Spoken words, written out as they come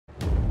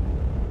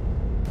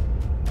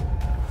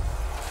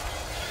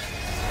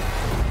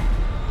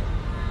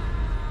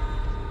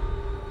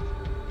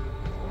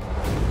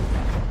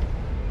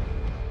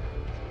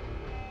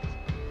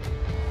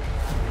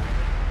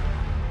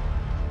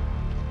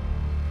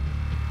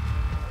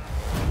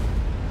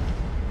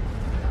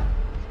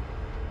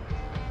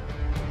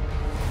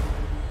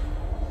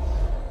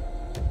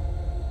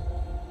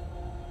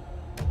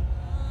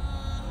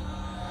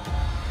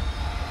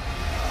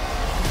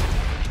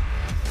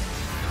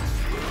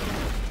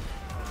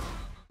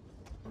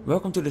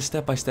Welcome to the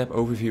step-by-step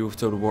overview of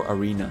Total War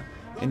Arena.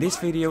 In this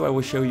video I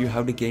will show you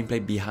how the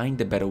gameplay behind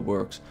the battle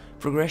works.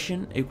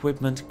 Progression,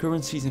 equipment,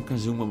 currencies and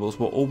consumables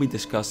will all be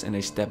discussed in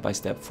a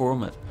step-by-step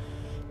format.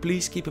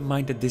 Please keep in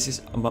mind that this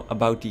is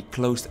about the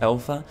closed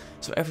alpha,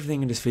 so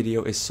everything in this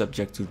video is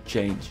subject to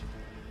change.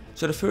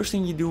 So the first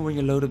thing you do when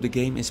you load up the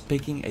game is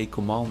picking a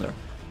commander.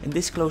 In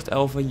this closed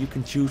alpha you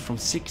can choose from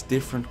 6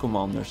 different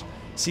commanders.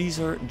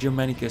 Caesar,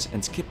 Germanicus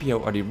and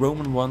Scipio are the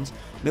Roman ones,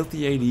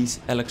 Miltiades,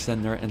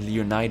 Alexander and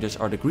Leonidas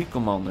are the Greek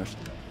commanders.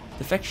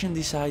 The faction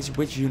decides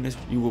which units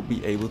you will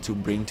be able to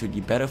bring to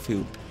the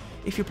battlefield.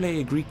 If you play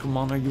a Greek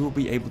commander you will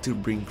be able to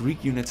bring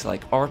Greek units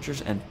like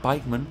archers and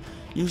pikemen.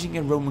 Using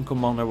a Roman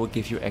commander will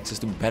give you access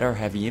to better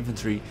heavy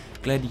infantry,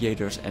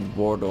 gladiators and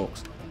war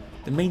dogs.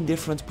 The main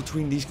difference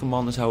between these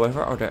commanders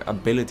however are their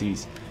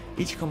abilities.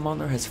 Each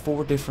commander has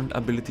 4 different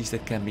abilities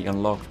that can be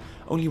unlocked,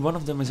 only one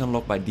of them is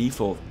unlocked by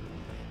default.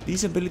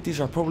 These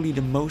abilities are probably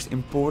the most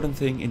important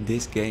thing in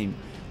this game.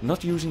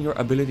 Not using your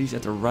abilities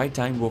at the right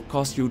time will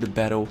cost you the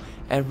battle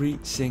every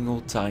single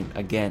time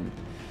again.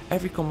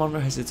 Every commander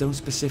has its own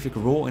specific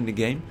role in the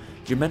game.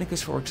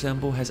 Germanicus for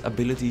example has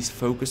abilities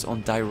focused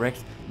on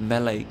direct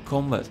melee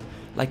combat,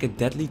 like a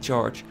deadly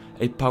charge,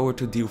 a power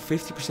to deal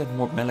 50%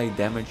 more melee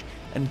damage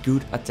and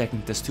good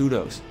attacking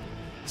testudos.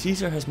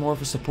 Caesar has more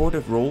of a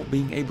supportive role,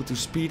 being able to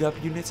speed up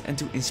units and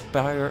to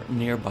inspire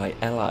nearby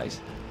allies.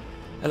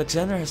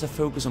 Alexander has a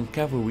focus on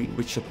cavalry,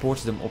 which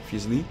supports them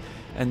obviously,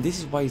 and this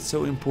is why it's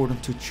so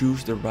important to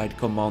choose the right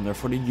commander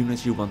for the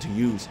units you want to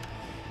use.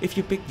 If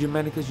you pick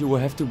Germanicus you will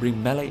have to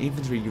bring melee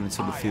infantry units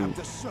to the field.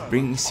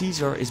 Bringing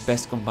Caesar is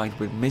best combined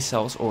with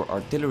missiles or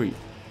artillery.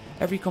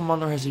 Every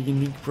commander has a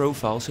unique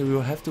profile, so you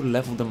will have to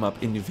level them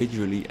up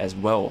individually as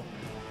well.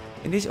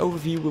 In this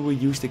overview we will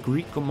use the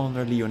Greek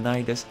commander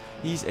Leonidas.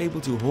 He is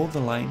able to hold the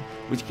line,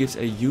 which gives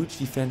a huge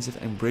defensive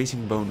and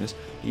bracing bonus.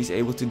 He is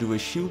able to do a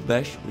shield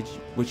bash,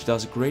 which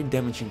does great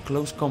damage in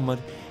close combat,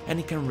 and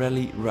he can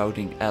rally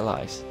routing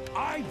allies.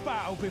 I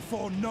bow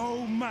before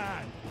no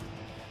man.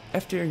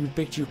 After you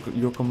picked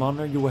your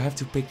commander you will have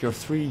to pick your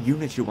 3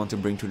 units you want to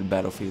bring to the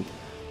battlefield.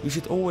 You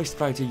should always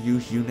try to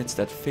use units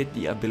that fit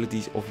the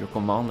abilities of your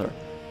commander.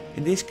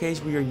 In this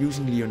case we are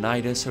using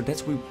Leonidas, so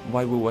that's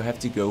why we will have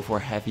to go for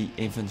heavy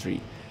infantry.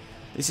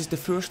 This is the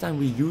first time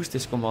we use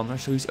this commander,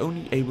 so he's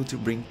only able to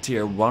bring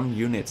tier 1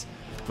 units.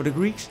 For the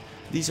Greeks,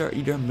 these are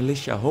either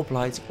militia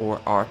hoplites or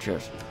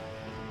archers.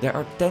 There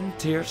are 10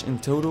 tiers in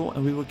total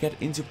and we will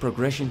get into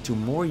progression to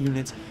more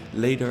units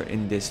later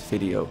in this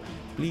video.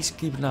 Please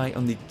keep an eye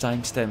on the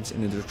timestamps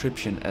in the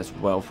description as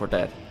well for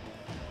that.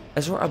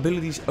 As our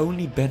abilities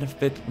only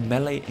benefit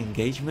melee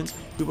engagements,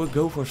 we will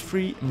go for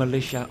 3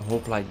 militia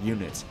hoplite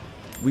units.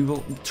 We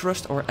will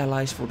trust our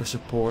allies for the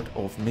support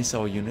of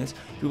missile units,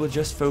 we will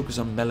just focus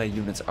on melee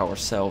units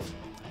ourselves.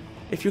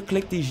 If you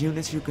click these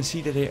units you can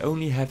see that they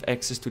only have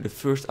access to the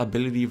first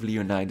ability of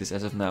Leonidas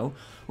as of now,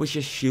 which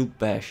is Shield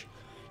Bash.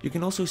 You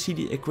can also see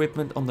the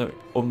equipment of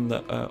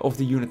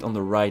the unit on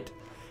the right.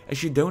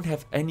 As you don't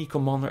have any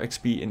commander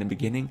XP in the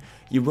beginning,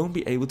 you won't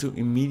be able to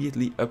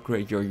immediately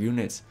upgrade your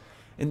units.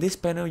 In this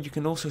panel you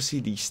can also see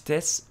the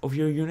stats of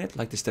your unit,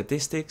 like the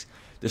statistics,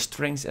 the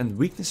strengths and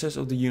weaknesses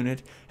of the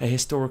unit, a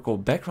historical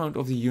background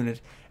of the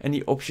unit and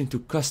the option to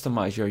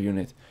customize your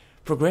unit.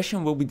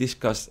 Progression will be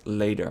discussed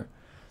later.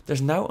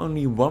 There's now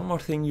only one more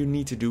thing you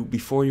need to do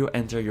before you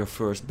enter your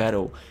first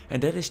battle,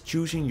 and that is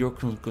choosing your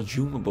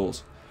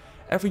consumables.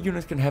 Every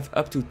unit can have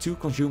up to 2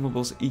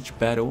 consumables each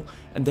battle,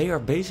 and they are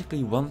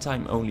basically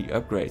one-time only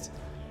upgrades.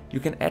 You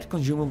can add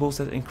consumables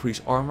that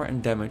increase armor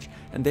and damage,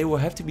 and they will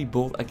have to be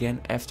bought again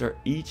after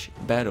each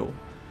battle.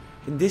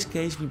 In this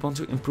case we want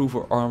to improve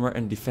our armor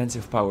and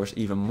defensive powers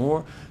even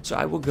more, so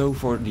I will go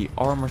for the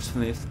armor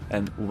smith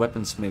and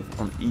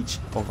weaponsmith on each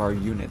of our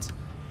units.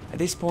 At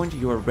this point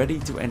you are ready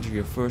to enter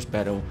your first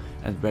battle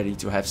and ready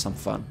to have some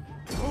fun.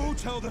 Who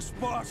tell the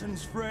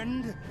Spartans,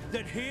 friend,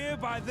 that here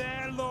by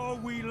their law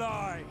we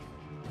lie?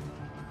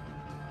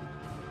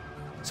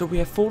 So we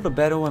have fought the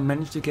battle and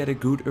managed to get a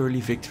good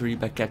early victory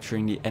by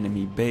capturing the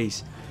enemy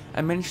base.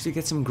 I managed to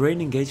get some great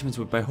engagements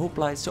with my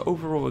hoplites, so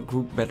overall a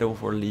group battle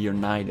for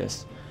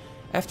Leonidas.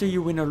 After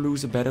you win or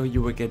lose a battle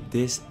you will get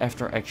this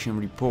after action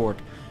report.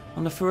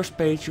 On the first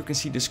page you can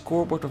see the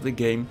scoreboard of the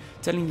game,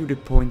 telling you the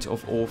points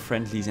of all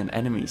friendlies and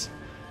enemies.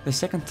 The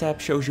second tab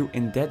shows you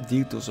in-depth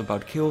details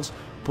about kills,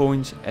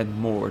 points and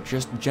more,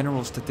 just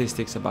general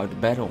statistics about the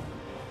battle.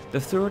 The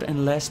third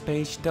and last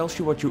page tells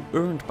you what you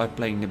earned by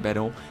playing the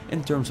battle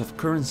in terms of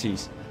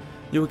currencies.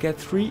 You will get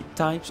 3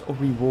 types of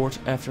rewards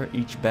after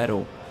each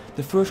battle.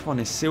 The first one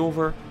is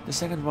silver, the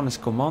second one is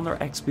commander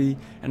XP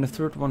and the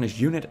third one is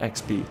unit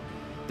XP.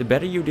 The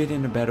better you did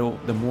in the battle,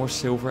 the more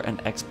silver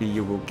and XP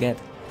you will get.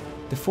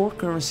 The fourth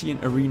currency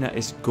in Arena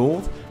is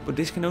gold, but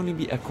this can only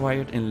be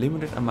acquired in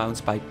limited amounts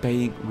by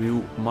paying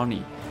real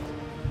money.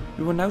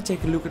 We will now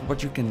take a look at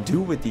what you can do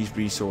with these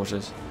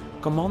resources.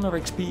 Commander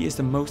XP is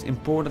the most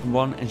important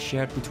one and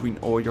shared between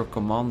all your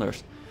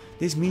commanders.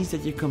 This means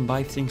that you can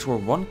buy things for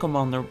one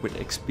commander with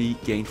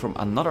XP gained from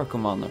another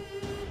commander.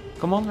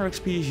 Commander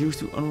XP is used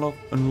to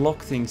unlock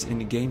things in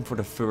the game for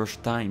the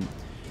first time.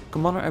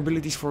 Commander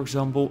abilities, for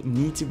example,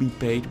 need to be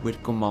paid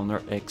with Commander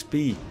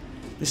XP.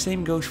 The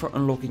same goes for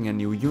unlocking a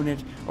new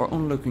unit or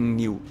unlocking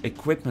new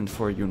equipment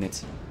for a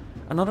unit.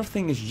 Another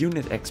thing is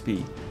unit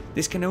XP.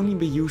 This can only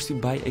be used to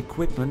buy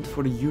equipment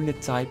for the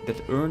unit type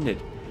that earned it.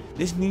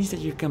 This means that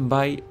you can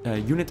buy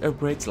unit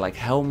upgrades like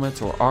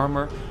helmets or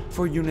armor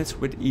for units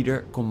with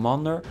either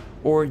Commander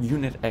or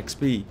unit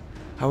XP.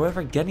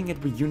 However, getting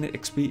it with unit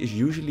XP is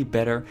usually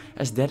better,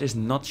 as that is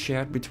not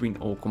shared between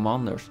all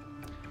commanders.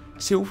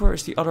 Silver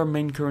is the other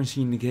main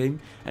currency in the game,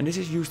 and this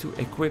is used to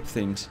equip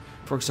things.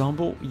 For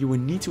example, you will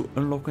need to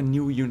unlock a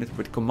new unit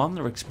with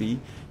Commander XP,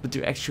 but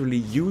to actually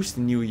use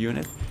the new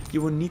unit,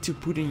 you will need to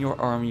put in your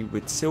army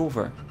with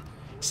silver.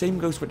 Same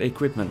goes with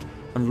equipment.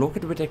 Unlock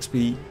it with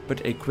XP,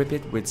 but equip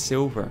it with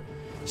silver.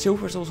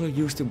 Silver is also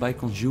used to buy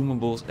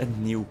consumables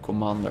and new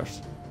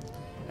commanders.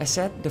 As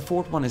said, the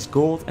fourth one is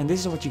gold, and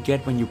this is what you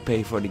get when you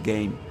pay for the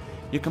game.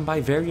 You can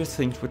buy various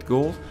things with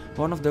gold.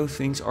 One of those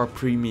things are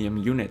premium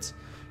units.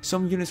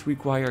 Some units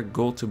require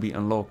gold to be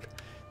unlocked.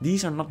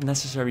 These are not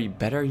necessarily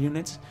better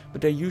units,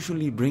 but they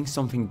usually bring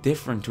something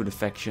different to the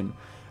faction.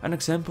 An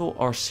example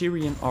are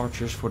Syrian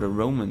archers for the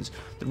Romans.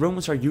 The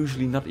Romans are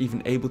usually not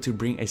even able to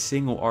bring a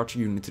single archer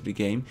unit to the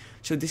game,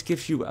 so this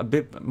gives you a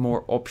bit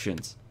more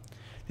options.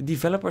 The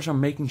developers are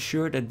making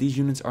sure that these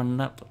units are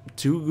not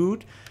too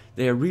good.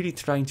 They are really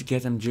trying to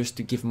get them just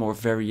to give more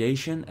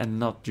variation and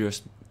not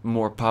just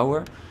more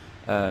power,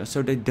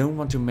 so they don't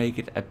want to make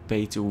it a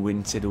pay to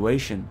win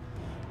situation.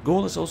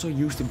 Gold is also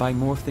used to buy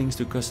more things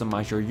to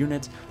customize your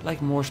unit,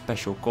 like more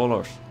special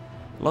colors.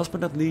 Last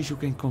but not least, you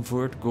can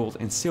convert gold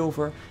in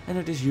silver, and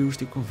it is used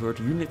to convert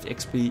unit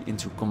XP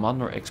into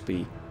Commander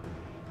XP.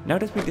 Now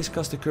that we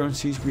discussed the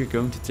currencies, we are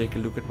going to take a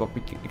look at what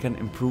we can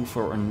improve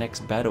for our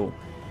next battle.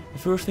 The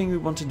first thing we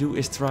want to do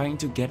is trying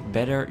to get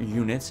better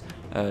units,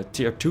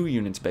 tier 2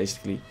 units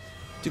basically.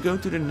 To go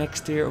to the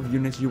next tier of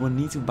units, you will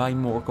need to buy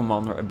more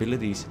Commander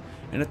abilities.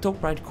 In the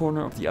top right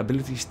corner of the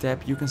abilities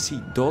tab, you can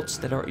see dots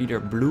that are either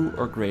blue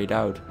or grayed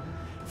out.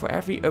 For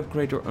every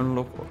upgrade or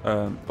unlock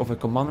of a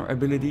Commander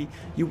ability,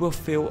 you will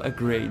fill a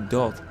grey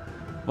dot.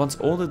 Once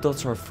all the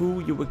dots are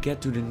full, you will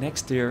get to the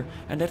next tier,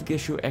 and that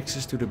gives you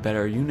access to the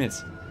better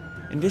units.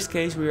 In this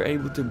case, we are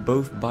able to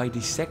both buy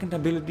the second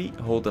ability,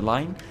 Hold the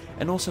Line,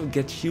 and also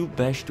get Shield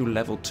Bash to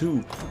level 2,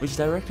 which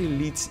directly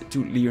leads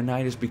to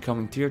Leonidas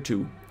becoming tier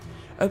 2.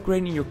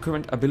 Upgrading your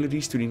current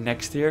abilities to the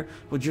next tier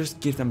will just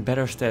give them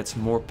better stats,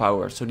 more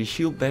power, so the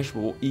Shield Bash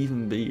will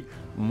even be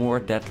more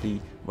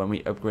deadly when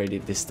we upgrade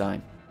it this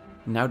time.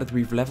 Now that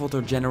we've leveled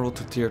our general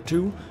to tier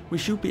 2, we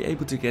should be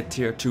able to get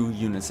tier 2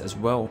 units as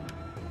well.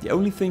 The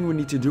only thing we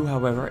need to do,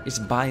 however, is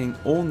buying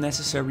all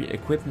necessary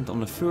equipment on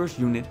the first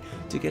unit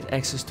to get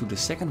access to the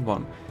second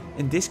one.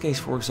 In this case,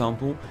 for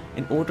example,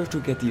 in order to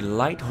get the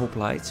light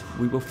hoplites,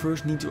 we will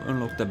first need to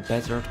unlock the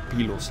battered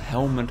Pylos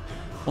helmet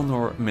on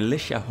our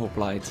militia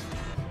hoplites.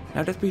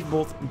 Now that we've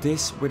bought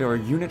this with our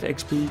unit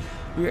XP,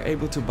 we are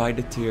able to buy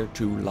the tier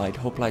 2 light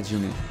hoplites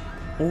unit.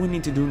 All we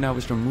need to do now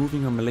is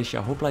removing our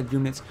militia hoplite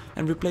units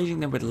and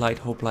replacing them with light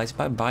hoplites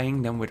by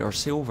buying them with our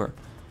silver.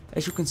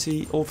 As you can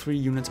see, all 3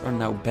 units are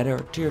now better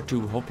tier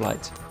 2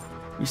 hoplites.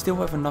 We still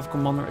have enough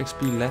Commander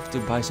XP left to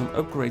buy some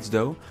upgrades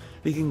though.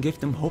 We can give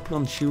them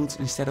hoplon shields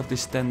instead of the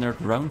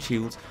standard round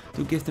shields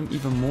to give them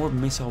even more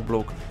missile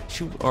block,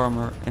 shield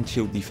armor and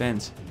shield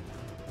defense.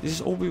 This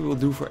is all we will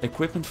do for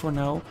equipment for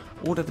now.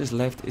 All that is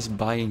left is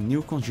buying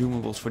new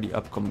consumables for the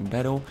upcoming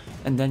battle,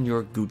 and then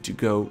you're good to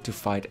go to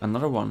fight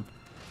another one.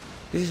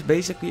 This is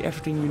basically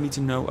everything you need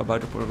to know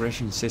about the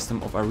progression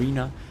system of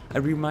Arena. I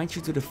remind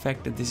you to the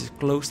fact that this is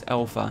closed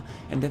alpha,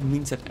 and that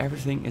means that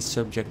everything is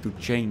subject to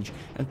change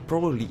and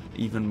probably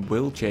even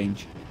will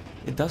change.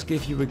 It does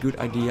give you a good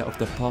idea of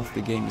the path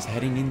the game is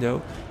heading in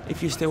though.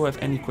 If you still have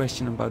any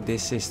question about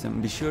this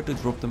system, be sure to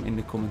drop them in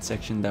the comment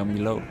section down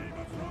below.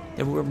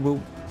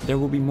 There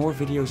will be more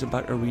videos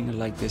about Arena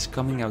like this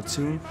coming out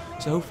soon,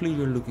 so hopefully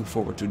you're looking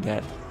forward to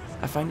that.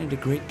 I find it a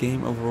great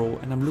game overall,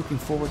 and I'm looking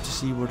forward to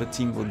see what the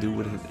team will do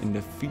with it in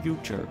the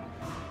future.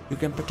 You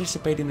can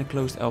participate in the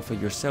closed alpha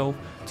yourself.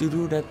 To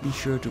do that, be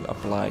sure to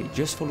apply.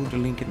 Just follow the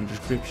link in the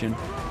description.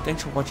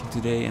 Thanks for watching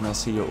today, and I'll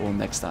see you all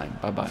next time.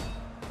 Bye bye.